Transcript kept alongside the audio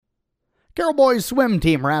Carroll boys swim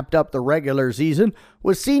team wrapped up the regular season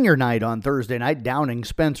with senior night on Thursday night, downing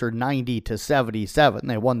Spencer 90-77.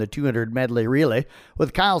 They won the 200 medley relay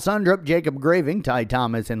with Kyle Sundrup, Jacob Graving, Ty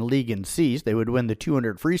Thomas, and Legan Cease. They would win the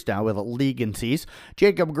 200 freestyle with Legan Cease.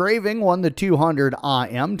 Jacob Graving won the 200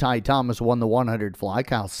 IM. Ty Thomas won the 100 fly.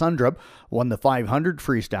 Kyle Sundrup won the 500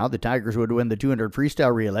 freestyle. The Tigers would win the 200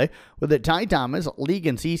 freestyle relay with Ty Thomas,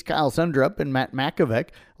 Legan Cease, Kyle Sundrup, and Matt Makovic.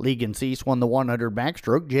 Legan Cease won the 100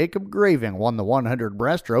 backstroke. Jacob Graving won the 100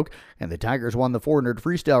 breaststroke. And the Tigers won the 400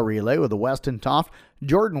 freestyle relay with Weston Toft,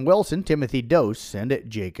 Jordan Wilson, Timothy Dose, and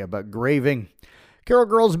Jacob Graving. Carroll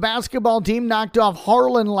girls basketball team knocked off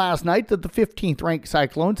Harlan last night at the 15th ranked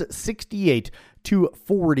Cyclones at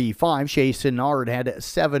 68-45. Shea Sinnard had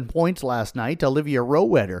 7 points last night. Olivia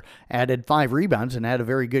Rowetter added 5 rebounds and had a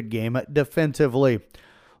very good game defensively.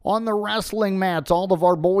 On the wrestling mats, all of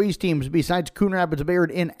our boys teams besides Coon Rapids Bayard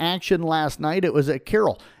in action last night. It was at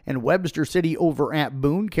Carroll and Webster City over at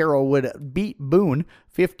Boone. Carroll would beat Boone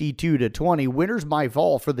 52-20. Winners by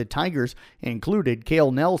fall for the Tigers included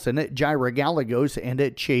Cale Nelson, Jaira Gallegos,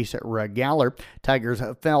 and Chase Regaller. Tigers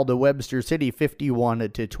fell to Webster City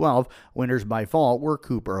 51-12. Winners by fall were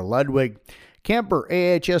Cooper Ludwig. Kemper,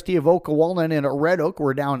 AHST of Oka Walnut, and Red Oak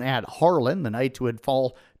were down at Harlan. The Knights would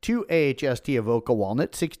fall to AHST of Oka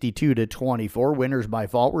Walnut 62-24. Winners by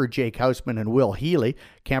fall were Jake Hausman and Will Healy.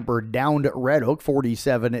 Kemper downed Red Oak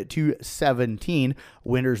 47-17.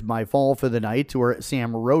 Winners by fall for the Knights were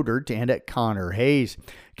Sam Rodert and Connor Hayes.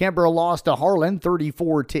 Kemper lost to Harlan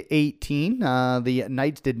 34-18. The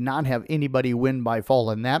Knights did not have anybody win by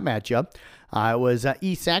fall in that matchup. It was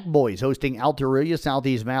ESAC boys hosting Alta Aurelia,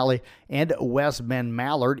 Southeast Valley, and West Bend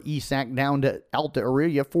Mallard. ESAC down to Alta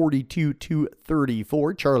Aurelia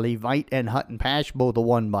 42-34. Charlie Veit and Hutton Pash both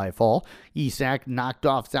won by fall. ESAC knocked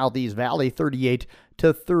off Southeast Valley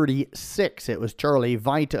 38-36. It was Charlie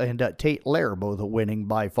Veit and Tate Lair both winning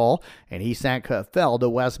by fall. And ESAC fell to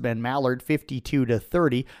West Bend Mallard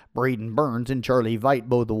 52-30. Braden Burns and Charlie Veit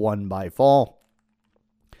both won by fall.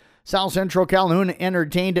 South Central Calhoun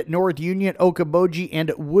entertained North Union, Okoboji,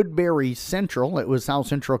 and Woodbury Central. It was South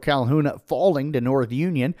Central Calhoun falling to North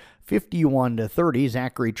Union 51-30.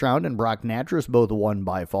 Zachary Trout and Brock Natras both won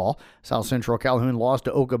by fall. South Central Calhoun lost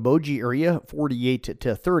to Okoboji area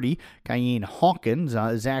 48-30. Cayenne Hawkins,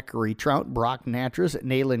 Zachary Trout, Brock Natras,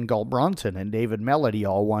 Nayland Galbronson, and David Melody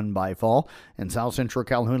all won by fall. And South Central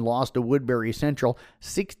Calhoun lost to Woodbury Central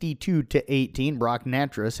 62-18. Brock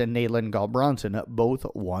Natras and Nayland Galbronson both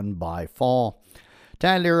won by fall.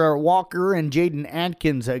 Tyler Walker and Jaden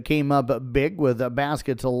Atkins came up big with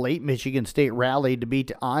baskets late. Michigan State rallied to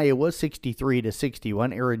beat Iowa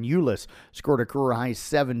 63-61. Aaron Eulis scored a career high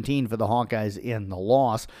 17 for the Hawkeyes in the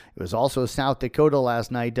loss. It was also South Dakota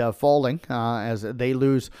last night falling as they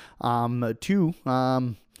lose to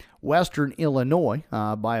Western Illinois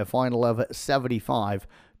by a final of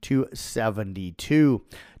 75-72.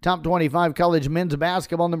 Top 25 college men's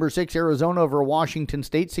basketball, number 6 Arizona over Washington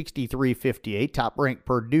State 63-58. Top ranked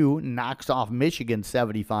Purdue knocks off Michigan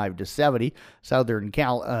 75-70. Southern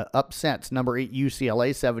Cal upsets number 8 UCLA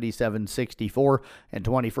 77-64, and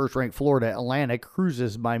 21st ranked Florida Atlantic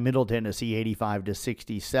cruises by Middle Tennessee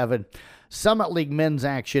 85-67. Summit League men's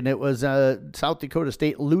action. It was South Dakota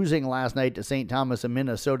State losing last night to St. Thomas of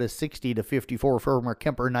Minnesota 60-54. Former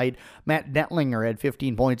Kemper Knight Matt Dentlinger had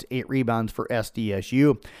 15 points, 8 rebounds for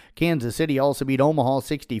SDSU. Kansas City also beat Omaha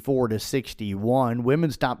 64-61.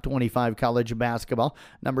 Women's top 25 college basketball.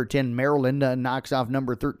 Number 10 Maryland knocks off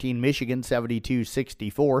number 13 Michigan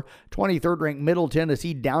 72-64. 23rd ranked Middle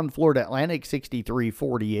Tennessee down Florida Atlantic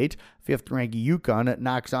 63-48. 5th ranked UConn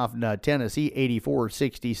knocks off Tennessee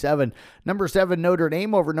 84-67. Number 7 Notre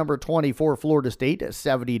Dame over number 24 Florida State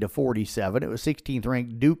 70-47. It was 16th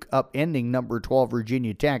ranked Duke upending number 12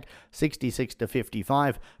 Virginia Tech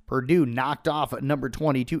 66-55. Purdue knocked off number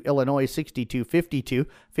 22 Illinois 62-52.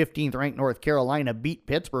 15th ranked North Carolina beat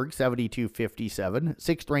Pittsburgh 72-57.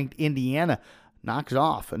 6th ranked Indiana knocks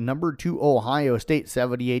off number 2 Ohio State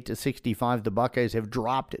 78-65. The Buckeyes have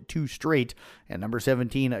dropped 2 straight, and number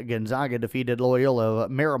 17 Gonzaga defeated Loyola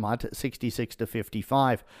Marymount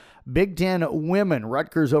 66-55. Big Ten women,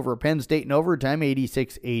 Rutgers over Penn State in overtime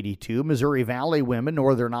 86-82. Missouri Valley women,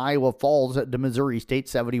 Northern Iowa falls to Missouri State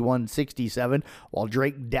 71-67, while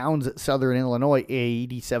Drake downs Southern Illinois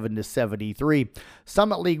 87-73.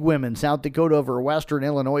 Summit League women, South Dakota over Western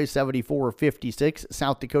Illinois 74-56.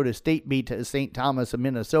 South Dakota State beat St. Thomas of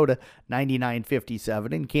Minnesota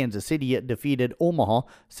 99-57, and Kansas City defeated Omaha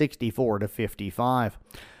 64-55.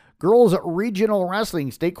 Girls Regional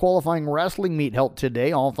Wrestling State Qualifying Wrestling Meet held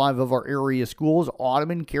today. All 5 of our area schools,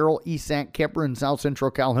 Audubon, Carroll, East Sac, Kemper, and South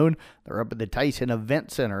Central Calhoun, they're up at the Tyson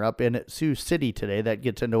Event Center up in Sioux City today. That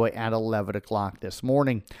gets underway at 11 o'clock this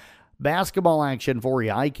morning. Basketball action for you.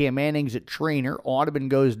 ICAM Manning's at Trainer. Audubon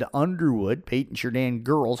goes to Underwood. Peyton Chardin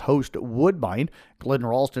girls host Woodbine. Glidden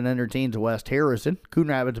Ralston entertains West Harrison. Coon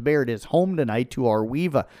Rapids Bayard is home tonight to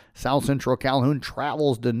Arweva. South Central Calhoun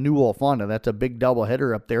travels to New Alfonda. That's a big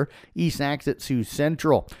doubleheader up there. East Sacs at Sioux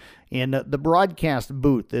Central. In the broadcast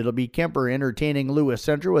booth, it'll be Kemper entertaining Lewis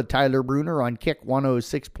Central with Tyler Bruner on Kick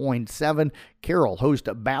 106.7. Carroll host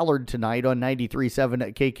Ballard tonight on 93.7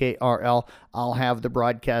 at KKRL. I'll have the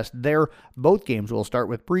broadcast there. Both games will start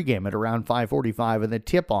with pregame at around 5:45 and the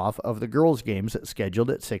tip-off of the girls' games scheduled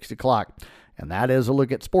at 6 o'clock. And that is a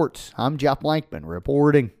look at sports. I'm Jeff Blankman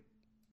reporting.